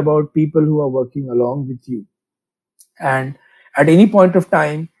considerate about people who are working along with you, and at any point of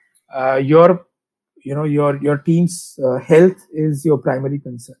time, your team's health is your primary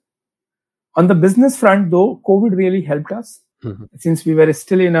concern. On the business front, though, COVID really helped us since we were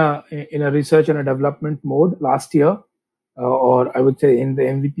still in a research and a development mode last year, or I would say in the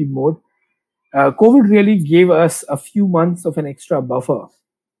MVP mode. COVID really gave us a few months of an extra buffer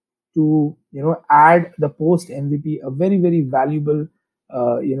to add the post MVP a very, very valuable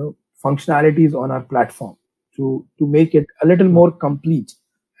functionalities on our platform to make it a little more complete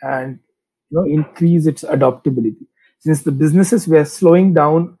and increase its adaptability. Since the businesses were slowing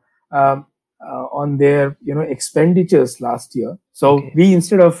down on their expenditures last year, so we,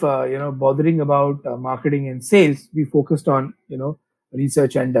 instead of bothering about marketing and sales, we focused on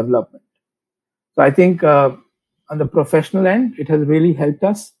research and development. So I think on the professional end, it has really helped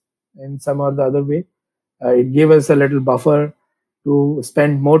us in some or the other way. It gave us a little buffer to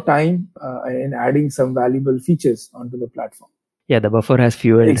spend more time in adding some valuable features onto the platform. Yeah, the buffer has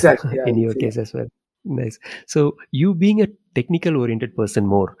fueled Exactly. in your case as well. Nice. So you being a technical oriented person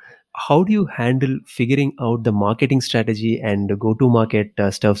more. How do you handle figuring out the marketing strategy and go to market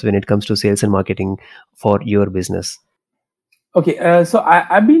stuffs when it comes to sales and marketing for your business? Okay, so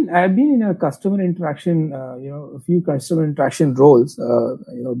I've been in a customer interaction, a few customer interaction roles,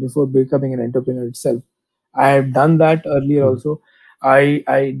 before becoming an entrepreneur itself. I have done that earlier Mhm. also.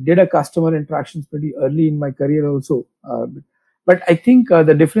 I did a customer interactions pretty early in my career also. But I think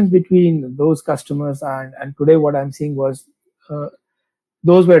the difference between those customers and today what I'm seeing was, uh,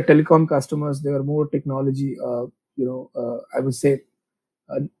 those were telecom customers. They were more technology. I would say,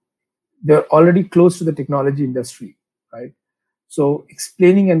 uh, they're already close to the technology industry, right? So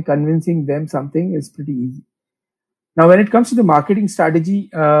explaining and convincing them something is pretty easy. Now, when it comes to the marketing strategy,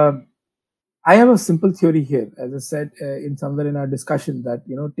 I have a simple theory here. As I said in somewhere in our discussion, that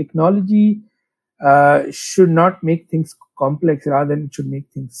technology should not make things complex, rather than it should make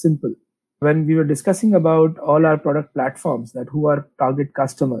things simple. When we were discussing about all our product platforms, that who are target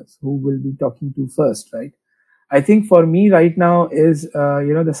customers, who will be talking to first, right? I think for me right now is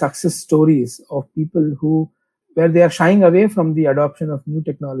the success stories of people who where they are shying away from the adoption of new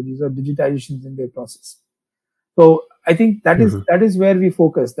technologies or digitizations in their process. So I think Mhm. that is where we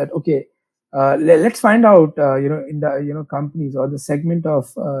focus. That okay, let's find out in the companies or the segment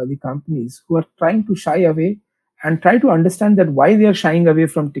of the companies who are trying to shy away, and try to understand that why they are shying away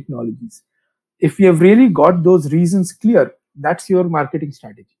from technologies. If you have really got those reasons clear, that's your marketing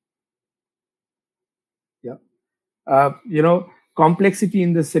strategy. Yeah. Complexity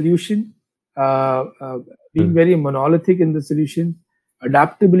in the solution, being Mhm. very monolithic in the solution,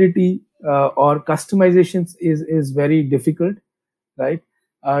 adaptability or customizations is very difficult, right?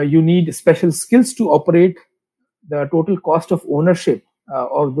 You need special skills to operate, the total cost of ownership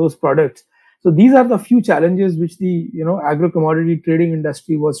of those products. So these are the few challenges which the agro commodity trading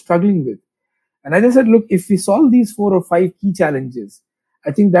industry was struggling with. And as I said, look, if we solve these 4 or 5 key challenges,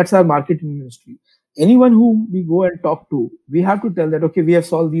 I think that's our marketing industry. Anyone who we go and talk to, we have to tell that, okay, we have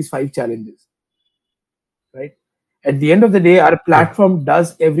solved these 5 challenges, right? At the end of the day, our Yeah. platform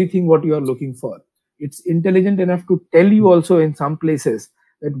does everything what you are looking for. It's intelligent enough to tell you also in some places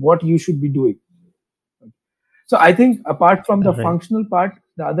that what you should be doing. So I think apart from the Right. functional part,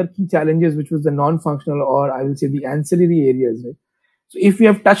 the other key challenges, which was the non-functional, or I will say the ancillary areas, right? So if we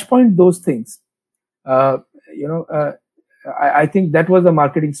have touch point those things, uh, you know, uh, I think that was the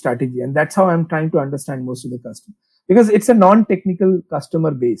marketing strategy, and that's how I'm trying to understand most of the customer, because it's a non-technical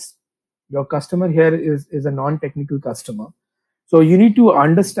customer base. Your customer here is a non-technical customer, so you need to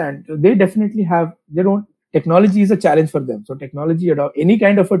understand. They definitely have. They don't. Technology is a challenge for them. So any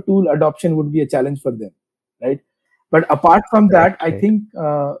kind of a tool adoption would be a challenge for them, right? But apart from Right. that, I Right. think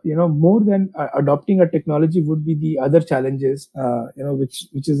more than adopting a technology would be the other challenges,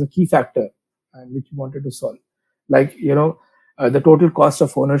 which is a key factor and which we wanted to solve, like the total cost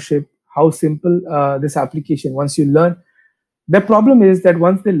of ownership. How simple this application once you learn. The problem is that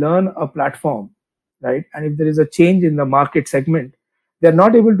once they learn a platform, right, and if there is a change in the market segment, they're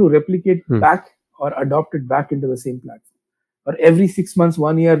not able to replicate Hmm. back or adopt it back into the same platform. Or every 6 months,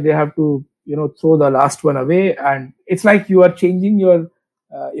 1 year, they have to throw the last one away, and it's like you are changing your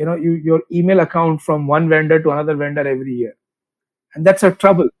your email account from one vendor to another vendor every year, and that's a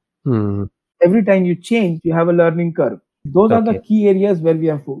trouble. Hmm. Every time you change, you have a learning curve. Those are the Okay. key areas where we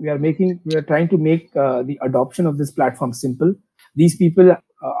are trying to make the adoption of this platform simple. These people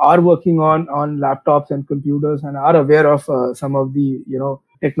are working on laptops and computers and are aware of some of the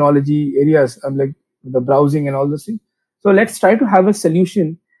technology areas, like the browsing and all those things. So let's try to have a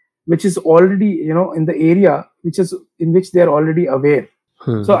solution which is already in the area, which is in which they are already aware.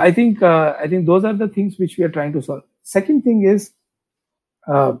 So Hmm. I think those are the things which we are trying to solve. Second thing is,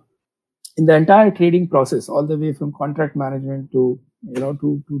 uh, in the entire trading process, all the way from contract management to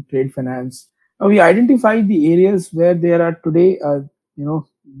to trade finance, we identified the areas where there are today,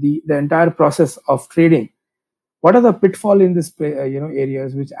 the entire process of trading. What are the pitfall in this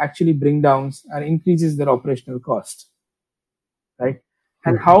areas which actually bring down and increases their operational cost, right?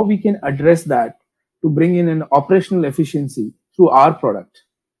 And Hmm. how we can address that to bring in an operational efficiency through our product,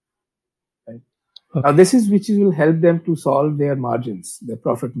 right? Now Okay. this is which will help them to solve their margins, their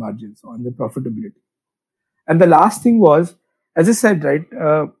profit margins on the profitability. And the last thing was, as I said, right,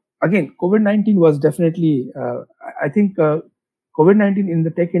 again, COVID-19 was definitely, I think, COVID-19 in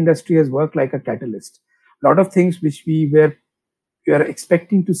the tech industry has worked like a catalyst. A lot of things which we are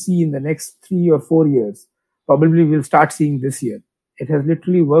expecting to see in the next 3 or 4 years, probably we'll start seeing this year. It has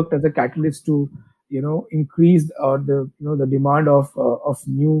literally worked as a catalyst to, increase or the demand of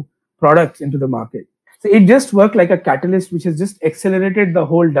new products into the market. So it just worked like a catalyst, which has just accelerated the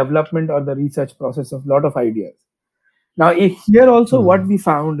whole development or the research process of a lot of ideas. Now here also what we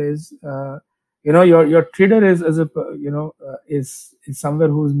found is, your trader is somewhere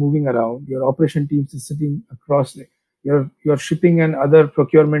who's moving around. Your operation teams is sitting across your shipping and other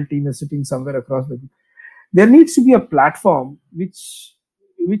procurement team is sitting somewhere across the. There needs to be a platform which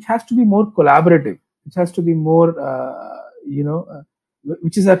has to be more collaborative, which has to be more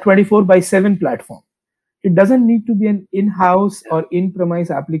which is a 24/7 platform. It doesn't need to be an in-house or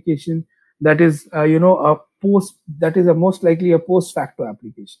in-premise application that is a post that is a most likely a post facto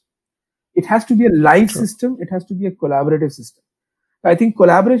application. It has to be a live system. It has to be a collaborative system. I think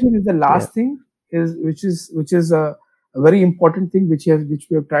collaboration is the last thing, which is a very important thing which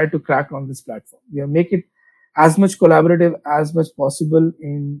we have tried to crack on this platform. We have make it as much collaborative as much possible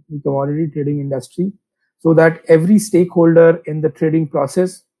in the commodity trading industry, so that every stakeholder in the trading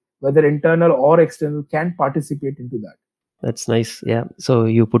process, whether internal or external, can participate into that. That's nice. Yeah. So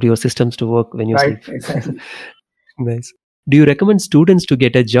you put your systems to work when you Right, sleep. exactly. Nice. Do you recommend students to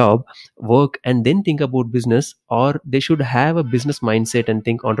get a job, work, and then think about business, or they should have a business mindset and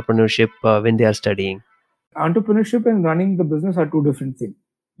think entrepreneurship when they are studying? Entrepreneurship and running the business are two different things.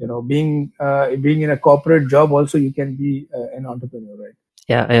 Being in a corporate job also, you can be an entrepreneur, right?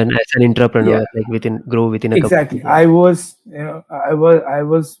 Yeah, and as an entrepreneur, Yeah, like grow within a exactly. company. Yeah. I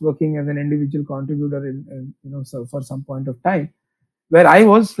was working as an individual contributor so for some point of time, where I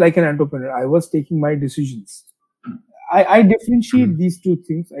was like an entrepreneur. I was taking my decisions. I differentiate these two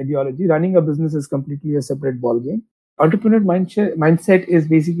things. Ideology, running a business is completely a separate ballgame. Entrepreneur mindset is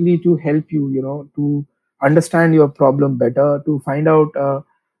basically to help you, to understand your problem better, to find out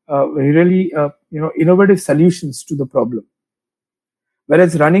really innovative solutions to the problem.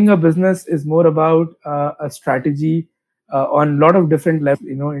 Whereas running a business is more about a strategy on a lot of different levels,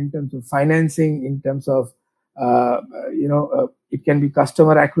 in terms of financing, in terms of it can be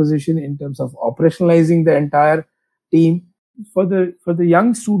customer acquisition, in terms of operationalizing the entire team. For the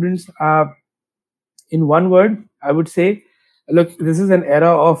young students, in one word, I would say, look, this is an era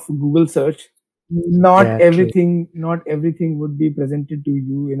of Google search. Yeah, true. Not everything would be presented to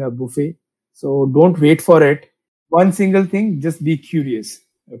you in a buffet. So don't wait for it. One single thing, just be curious.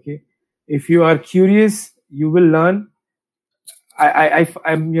 Okay. If you are curious, you will learn.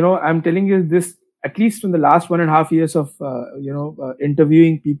 I'm telling you this at least from the last 1.5 years of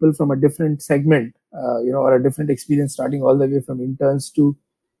interviewing people from a different segment, or a different experience, starting all the way from interns to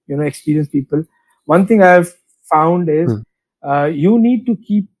experienced people. One thing I've found is you need to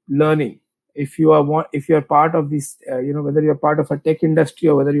keep learning. If you are part of this, whether you're part of a tech industry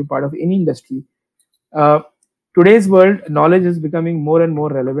or whether you're part of any industry, today's world, knowledge is becoming more and more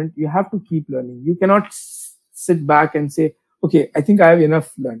relevant. You have to keep learning. You cannot sit back and say, okay, I think I have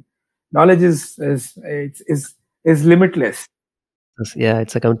enough learned. Knowledge is limitless. Yeah,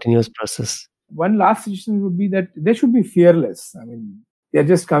 it's a continuous process. One last suggestion would be that they should be fearless. I mean, they're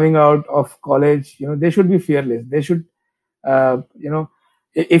just coming out of college. They should be fearless. They should,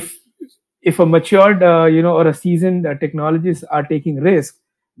 if a matured, or a seasoned technologists are taking risk,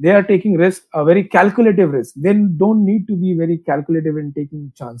 they are taking risk, a very calculative risk. They don't need to be very calculative in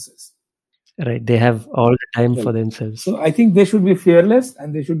taking chances. Right. They have all the time for themselves. So I think they should be fearless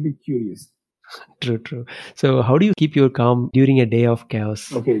and they should be curious. True. So how do you keep your calm during a day of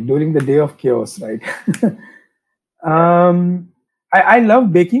chaos? Okay, during the day of chaos, right? I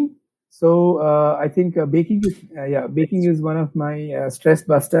love baking. So I think baking is one of my stress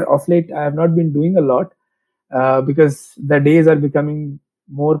buster. Of late, I have not been doing a lot because the days are becoming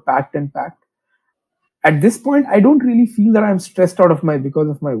more packed. At this point, I don't really feel that I'm stressed out of because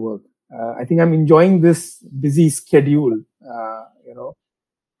of my work. I think I'm enjoying this busy schedule.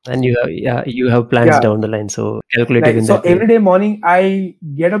 And you have plans down the line, so calculative in that way. Every day morning, I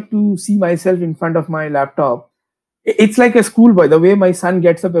get up to see myself in front of my laptop. It's like a schoolboy. The way my son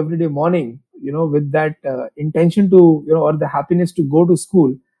gets up every day morning, with that intention to, or the happiness to go to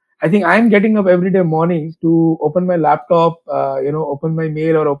school. I think I'm getting up every day morning to open my laptop, open my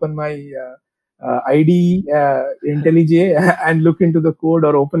mail or open my ID, IntelliJ, and look into the code,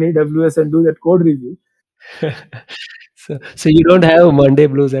 or open AWS and do that code review. So you don't have Monday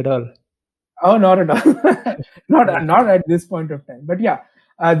blues at all? Oh, not at all. not at this point of time. But yeah,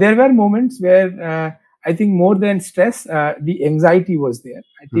 there were moments where I think more than stress, the anxiety was there.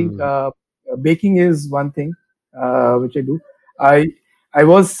 I think baking is one thing which I do. I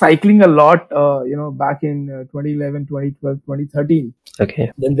was cycling a lot, back in 2011, 2012, 2013.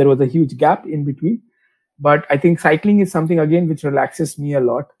 Okay. Then there was a huge gap in between. But I think cycling is something, again, which relaxes me a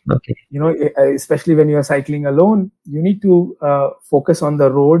lot. Okay. Especially when you are cycling alone, you need to focus on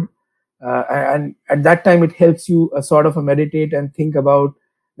the road. And at that time, it helps you sort of meditate and think about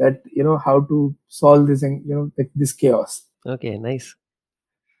that how to solve this, and this chaos. Okay, nice.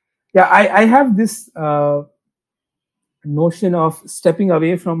 Yeah, I have this notion of stepping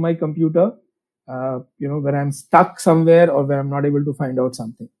away from my computer, when I'm stuck somewhere or when I'm not able to find out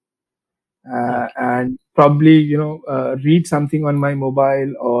something, Okay. and probably read something on my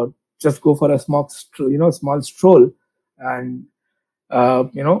mobile, or just go for a small stroll, and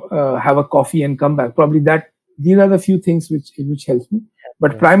have a coffee and come back. Probably that these are the few things which helps me.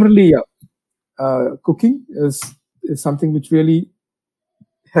 But Yeah. primarily, yeah, cooking is something which really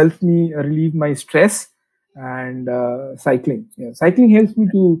helps me relieve my stress, and cycling. Yeah, cycling helps me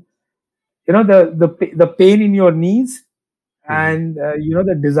to the pain in your knees, Mhm. and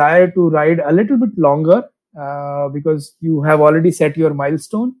the desire to ride a little bit longer, because you have already set your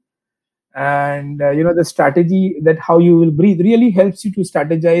milestone, and the strategy that how you will breathe really helps you to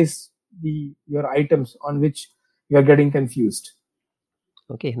strategize your items on which you are getting confused.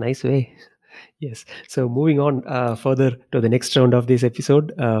 Okay, nice way. Yes. So moving on further to the next round of this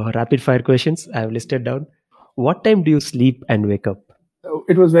episode, rapid fire questions I have listed down. What time do you sleep and wake up?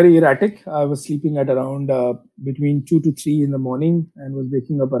 It was very erratic. I was sleeping at around between 2 to 3 in the morning, and was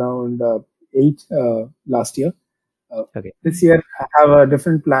waking up around 8 last year. Uh, Okay. this year, I have a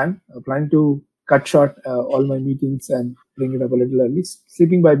different plan. I plan to cut short all my meetings and bring it up a little early.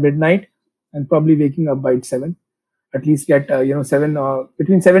 Sleeping by midnight and probably waking up by 7. At least get 7 or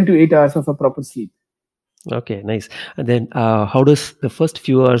between 7 to 8 hours of a proper sleep. Okay, nice. And then how does the first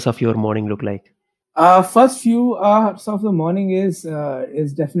few hours of your morning look like? First few hours of the morning is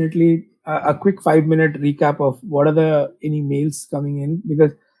definitely a quick 5 minute recap of what are the any mails coming in,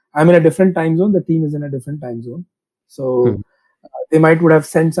 because I'm in a different time zone. The team is in a different time zone, Hmm. so they might would have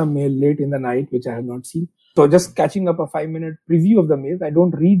sent some mail late in the night which I have not seen. So just catching up a 5 minute preview of the mails. I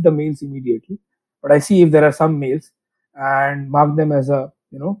don't read the mails immediately, but I see if there are some mails and mark them as a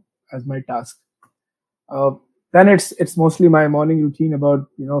as my task. Uh, then it's mostly my morning routine about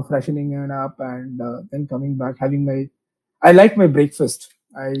freshening up, and then coming back having my. I like my breakfast.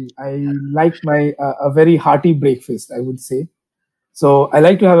 I like my a very hearty breakfast, I would say. So I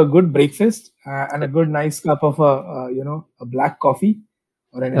like to have a good breakfast, and a good nice cup of a black coffee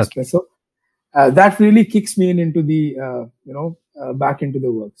or an Okay, espresso. That really kicks me in into the back into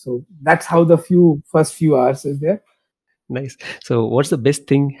the work. So that's how the first few hours is there. nice. So what's the best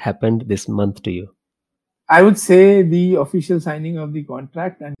thing happened this month to you? I would say the official signing of the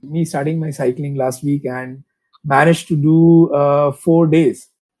contract and me starting my cycling last week, and managed to do 4 days,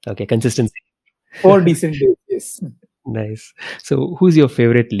 Okay, consistency. 4 decent days. Yes. Nice. So who's your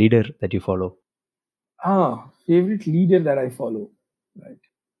favorite leader that you follow? Favorite leader that I follow. Right.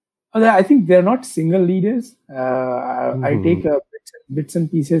 I think they're not single leaders. I Mhm. take bits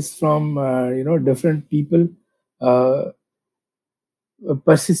and pieces from different people. Uh,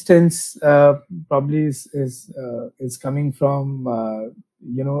 Persistence probably is coming from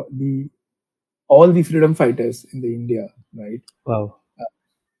the all the freedom fighters in the India, right? Wow.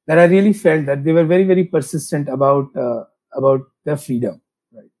 That I really felt that they were very very persistent about their freedom,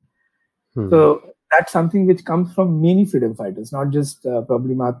 right? Hmm. So that's something which comes from many freedom fighters, not just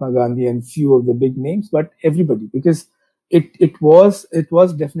probably Mahatma Gandhi and few of the big names, but everybody, because it was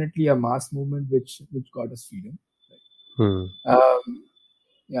definitely a mass movement which got us freedom. Hmm. Um,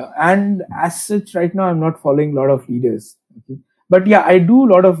 yeah, and as such, right now I'm not following a lot of leaders. Okay, but yeah, I do a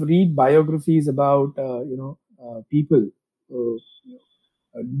lot of read biographies about people. Uh,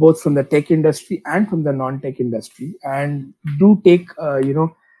 Both from the tech industry and from the non-tech industry, and do take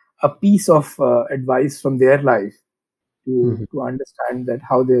a piece of advice from their life Mhm. to understand that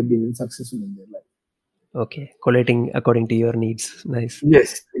how they have been successful in their life. Okay, collating according to your needs. Nice. Yes,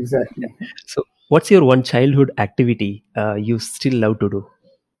 Yeah. exactly. So what's your one childhood activity you still love to do?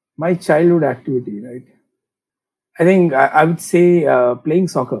 My childhood activity, right? I think I would say playing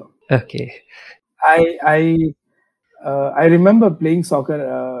soccer. Okay. I remember playing soccer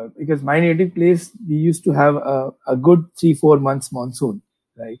because my native place we used to have a good 3 4 months monsoon,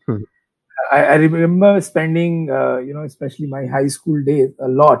 right? Hmm. I remember spending, especially my high school days, a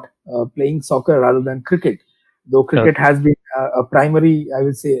lot playing soccer rather than cricket. Though cricket Okay. has been a primary, I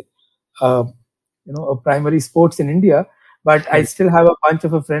would say, uh, a primary sports in India, but I still have a bunch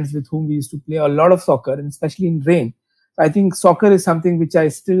of friends with whom we used to play a lot of soccer, and especially in rain. I think soccer is something which I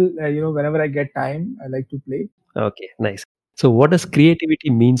still, whenever I get time, I like to play. Okay, nice. So what does creativity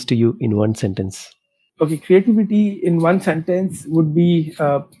means to you in one sentence? Okay, creativity in one sentence would be,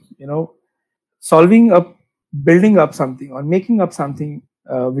 solving up, building up something, or making up something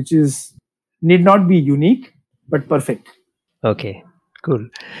which is need not be unique but perfect. Okay, cool.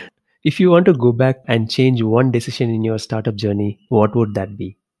 If you want to go back and change one decision in your startup journey, what would that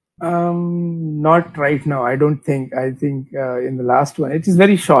be? Not right now. I don't think. I think in the last one, it is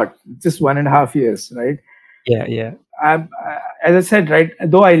very short, just 1.5 years, right? Yeah. As I said, right,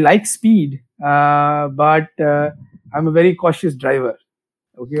 though I like speed, but I'm a very cautious driver,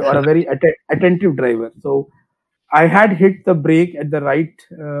 okay, or a very attentive driver. So I had hit the brake at the right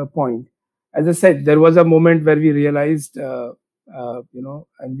point. As I said, there was a moment where we realized, and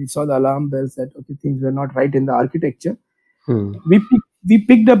we saw the alarm bells that okay, things were not right in the architecture. We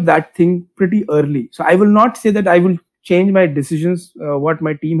picked up that thing pretty early. So I will not say that I will change my decisions, what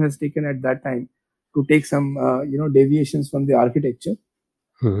my team has taken at that time, to take some deviations from the architecture.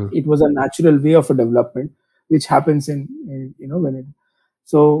 It was a natural way of a development which happens in when it.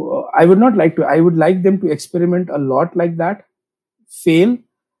 So I would not like to. I would like them to experiment a lot like that, fail,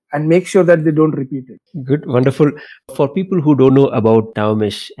 and make sure that they don't repeat it. Good, wonderful. For people who don't know about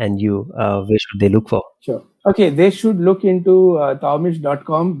Taomish and you, where should they look for? Sure. Okay, they should look into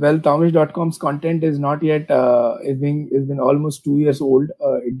Taomish.com. Well, Taomish.com's content is not yet. It's been almost 2 years old.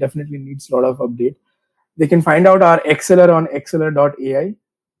 It definitely needs a lot of update. They can find out our Exceller on exceller.ai.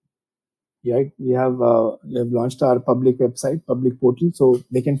 Yeah, we have launched our public website, public portal, so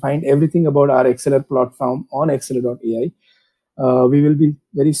they can find everything about our Exceller platform on exceller.ai. We will be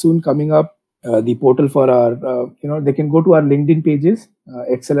very soon coming up the portal for our, they can go to our LinkedIn pages,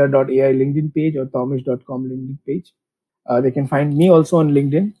 exceller.ai LinkedIn page or Taomish.com LinkedIn page. They can find me also on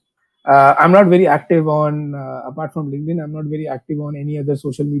LinkedIn. I'm not very active on, apart from LinkedIn, I'm not very active on any other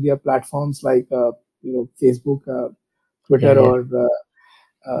social media platforms like, Facebook, Twitter, or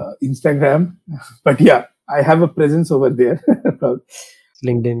Instagram. But yeah, I have a presence over there.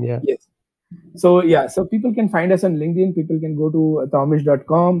 LinkedIn, yeah. Yes. So people can find us on LinkedIn. People can go to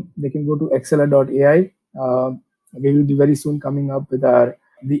Taomish.com. They can go to exceller.ai. We will be very soon coming up with the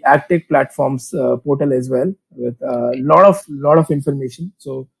AgTech platforms portal as well, with a lot of information.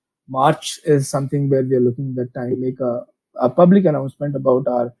 So March is something where we are looking that time make a public announcement about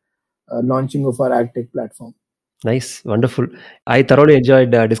our launching of our AgTech platform. Nice, wonderful. I thoroughly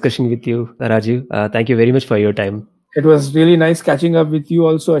enjoyed discussion with you, Rajeev. Thank you very much for your time. It was really nice catching up with you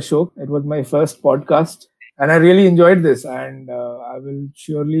also, Ashok. It was my first podcast, and I really enjoyed this. And I will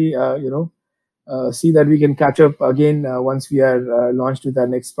surely, see that we can catch up again once we are launched with our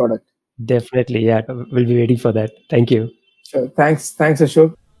next product. Definitely, yeah. We'll be waiting for that. Thank you. Sure. Thanks,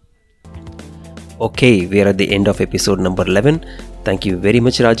 Ashok. Okay, we are at the end of episode number 11. Thank you very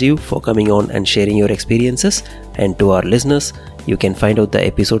much, Rajeev, for coming on and sharing your experiences. And to our listeners, you can find out the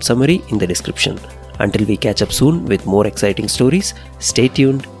episode summary in the description. Until we catch up soon with more exciting stories, stay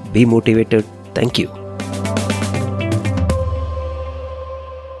tuned, be motivated. Thank you.